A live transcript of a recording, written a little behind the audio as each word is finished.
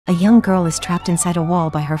A young girl is trapped inside a wall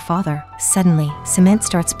by her father. Suddenly, cement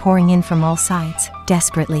starts pouring in from all sides.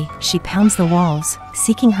 Desperately, she pounds the walls,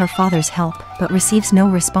 seeking her father's help, but receives no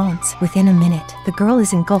response. Within a minute, the girl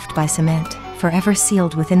is engulfed by cement, forever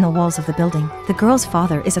sealed within the walls of the building. The girl's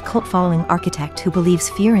father is a cult-following architect who believes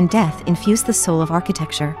fear and death infuse the soul of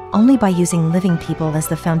architecture. Only by using living people as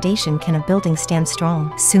the foundation can a building stand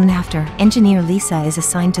strong. Soon after, engineer Lisa is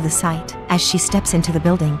assigned to the site. As she steps into the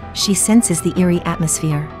building, she senses the eerie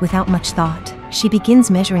atmosphere. Without much thought, she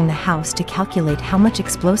begins measuring the house to calculate how much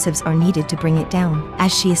explosives are needed to bring it down.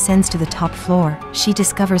 As she ascends to the top floor, she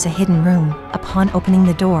discovers a hidden room. Upon opening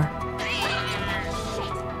the door,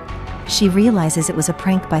 she realizes it was a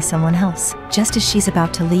prank by someone else. Just as she's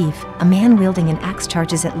about to leave, a man wielding an axe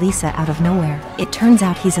charges at Lisa out of nowhere. It turns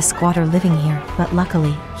out he's a squatter living here, but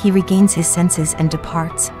luckily, he regains his senses and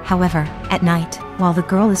departs. However, at night, while the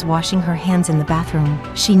girl is washing her hands in the bathroom,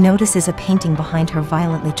 she notices a painting behind her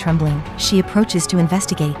violently trembling. She approaches to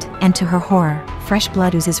investigate, and to her horror, fresh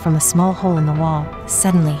blood oozes from a small hole in the wall.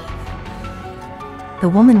 Suddenly, the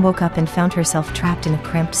woman woke up and found herself trapped in a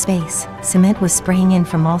cramped space. Cement was spraying in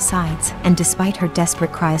from all sides, and despite her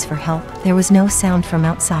desperate cries for help, there was no sound from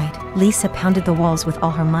outside. Lisa pounded the walls with all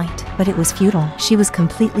her might, but it was futile. She was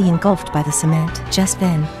completely engulfed by the cement. Just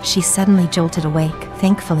then, she suddenly jolted awake.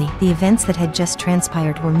 Thankfully, the events that had just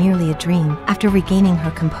transpired were merely a dream. After regaining her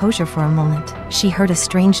composure for a moment, she heard a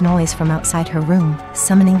strange noise from outside her room.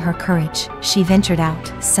 Summoning her courage, she ventured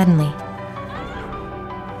out. Suddenly,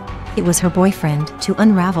 it was her boyfriend. To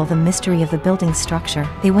unravel the mystery of the building's structure,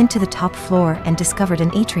 they went to the top floor and discovered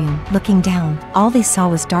an atrium. Looking down, all they saw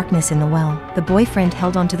was darkness in the well. The boyfriend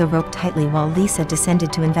held onto the rope tightly while Lisa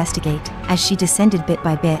descended to investigate. As she descended bit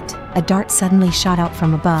by bit, a dart suddenly shot out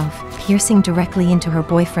from above, piercing directly into her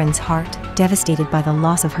boyfriend's heart. Devastated by the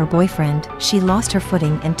loss of her boyfriend, she lost her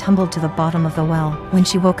footing and tumbled to the bottom of the well. When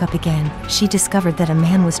she woke up again, she discovered that a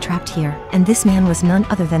man was trapped here, and this man was none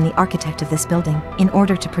other than the architect of this building. In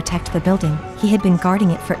order to protect the building, he had been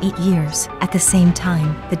guarding it for 8 years. At the same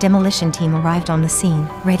time, the demolition team arrived on the scene,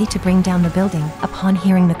 ready to bring down the building. Upon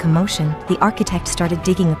hearing the commotion, the architect started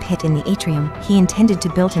digging a pit in the atrium. He intended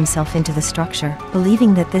to build himself into the structure,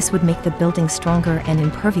 believing that this would make the building stronger and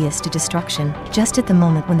impervious to destruction. Just at the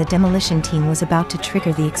moment when the demolition team was about to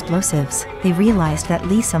trigger the explosives, they realized that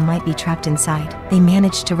Lisa might be trapped inside. They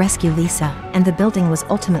managed to rescue Lisa, and the building was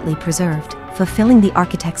ultimately preserved, fulfilling the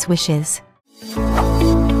architect's wishes.